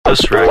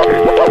This record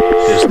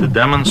is to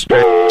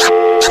demonstrate.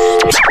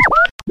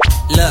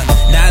 Look,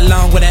 not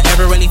long would I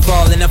ever really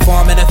fall in the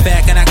form of the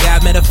fact, and I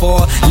got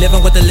metaphor.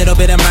 Living with a little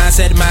bit of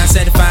mindset,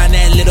 find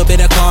that little bit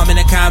of calm in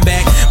the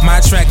combat.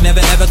 My track never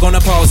ever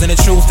gonna pause, and the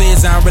truth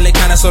is I'm really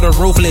kinda sorta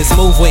ruthless.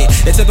 Move with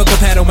the typical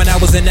pattern when I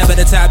was never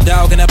the top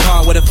dog in the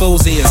part where the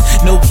fools is.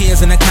 New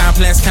kids in the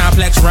complex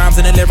rhymes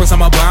and the lyrics.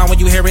 I'm a bomb when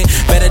you hear it.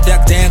 Better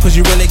duck down, cause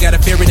you really gotta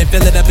fear it and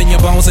feel it up in your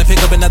bones and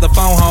pick up another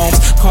phone homes.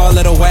 Call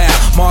it a wow,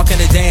 marking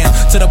it down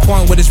to the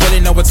point where there's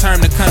really no return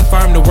to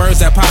confirm the words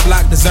that Pop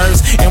Lock deserves.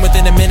 And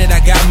within a minute I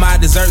got my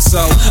dessert, so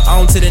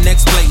on to the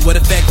next plate with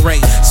effect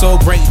rate. So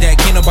great that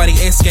can't nobody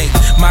escape.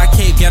 My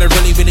cape got a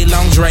really, really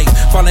long drape.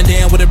 Falling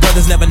down with the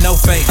brothers, never no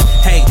fake.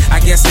 Hey, I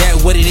guess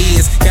that what it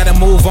is. Gotta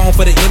move on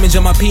for the image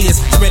of my peers.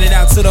 Spread it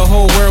out to the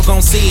whole world,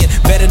 gon' see it.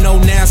 Better know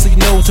now so you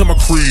know to my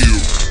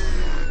crib.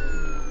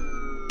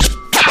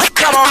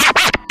 Come on,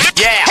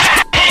 yeah.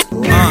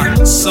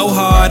 So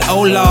hard,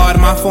 oh Lord,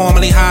 my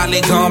formerly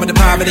hardly gone with the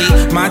poverty.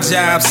 My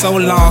job so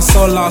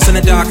lost in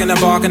the dark, and the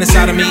bark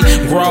inside of me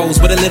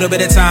grows with a little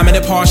bit of time, and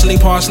it partially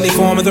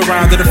forming the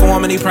rhyme. The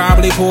deformity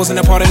probably pulls in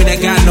a part of me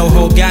that got no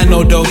hope, got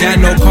no dough, got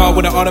no car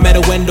with the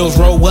automatic windows.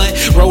 Roll what?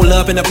 Roll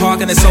up in the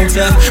park and it's so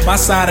tough. My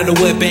side of the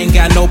whip ain't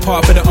got no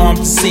part for the arm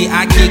to see.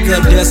 I kick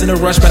up dust in a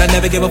rush, but I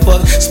never give a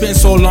fuck. Spent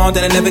so long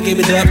that I never gave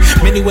it up.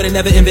 Many would have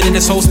never invented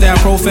this whole style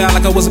profile,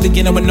 like I was a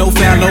beginner with no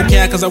foul, no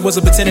cap, cause I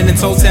wasn't pretending in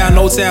total.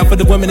 No towel for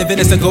the women in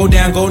Venice to go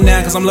down, go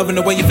now, cause I'm loving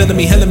the way you feeling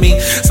me, healing me.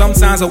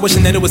 Sometimes I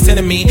wishing that it was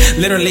tending me,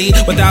 literally,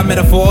 without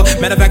metaphor.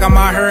 Matter of fact, I'm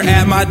out here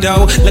at my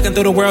door, looking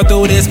through the world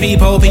through this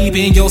peephole,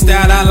 peeping your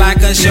style. I like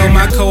a show,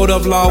 my code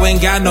of law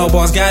ain't got no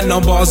balls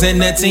in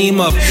the team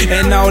up.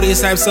 And all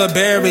these types of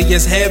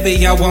barriers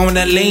heavy, I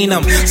wanna lean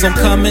them. So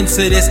come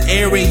into this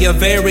area,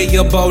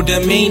 variable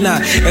demeanor.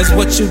 That's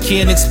what you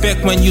can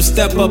expect when you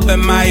step up in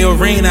my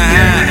arena.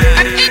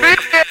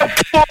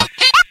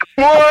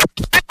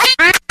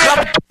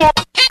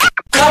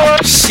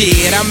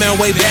 Shit, I remember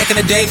way back in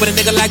the day, but a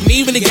nigga like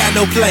me really got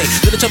no play.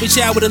 Little chubby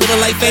child with a little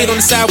light fade on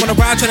the side when I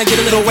ride, trying to get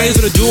a little ways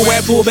with a dual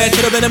rap pull back.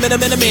 Could've been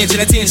a mansion,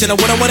 attention of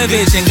what I want to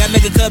vision. Got a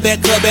nigga cut back,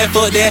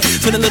 fuck that.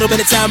 Spend a little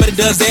bit of time, but it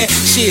does that.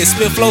 Shit,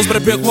 spit flows but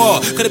a brick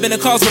wall. Could've been a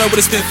cause, but I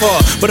would've spit for.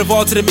 But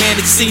evolved to the man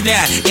that you see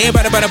now.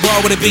 Everybody by the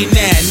bar would have been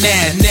nah.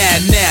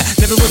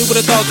 Never really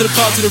would've thought to the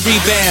call to the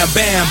rebound.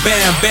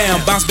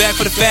 Bam. Bounce back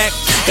for the fact.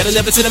 Gotta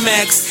live it to the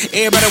max.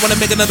 Everybody wanna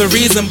make another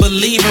reason,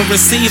 believe in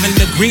receiving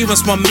the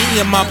grievance from me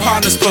and my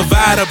partners.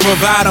 Provider.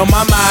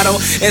 My motto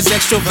is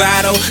extra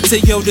vital to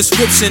your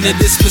description of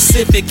this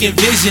specific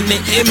envision, the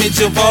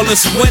image of all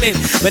us winning.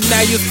 But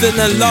now you're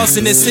feeling lost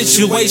in this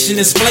situation.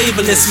 It's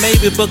flavorless,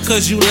 maybe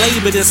because you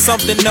labeled it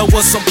something that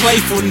was some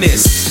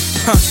playfulness.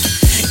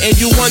 And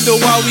you wonder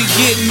why we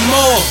getting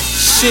more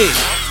shit.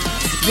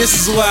 This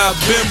is where I've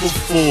been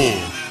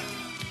before.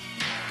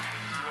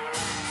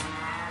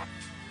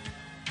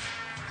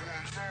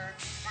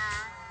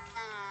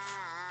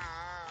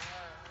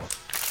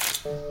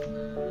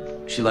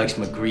 She likes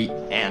Magritte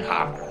and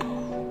Hopper.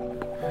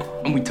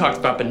 And we talked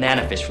about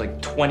banana fish for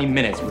like 20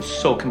 minutes. We're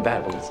so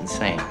compatible, it's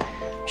insane.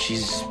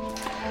 She's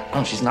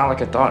not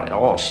like I thought at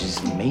all. She's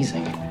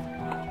amazing.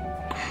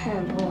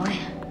 Oh boy.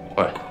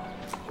 What?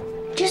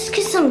 Just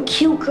cause some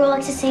cute girl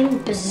likes the same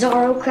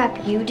bizarro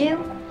crap you do,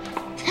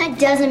 that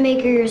doesn't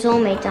make her your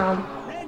soulmate, Tom.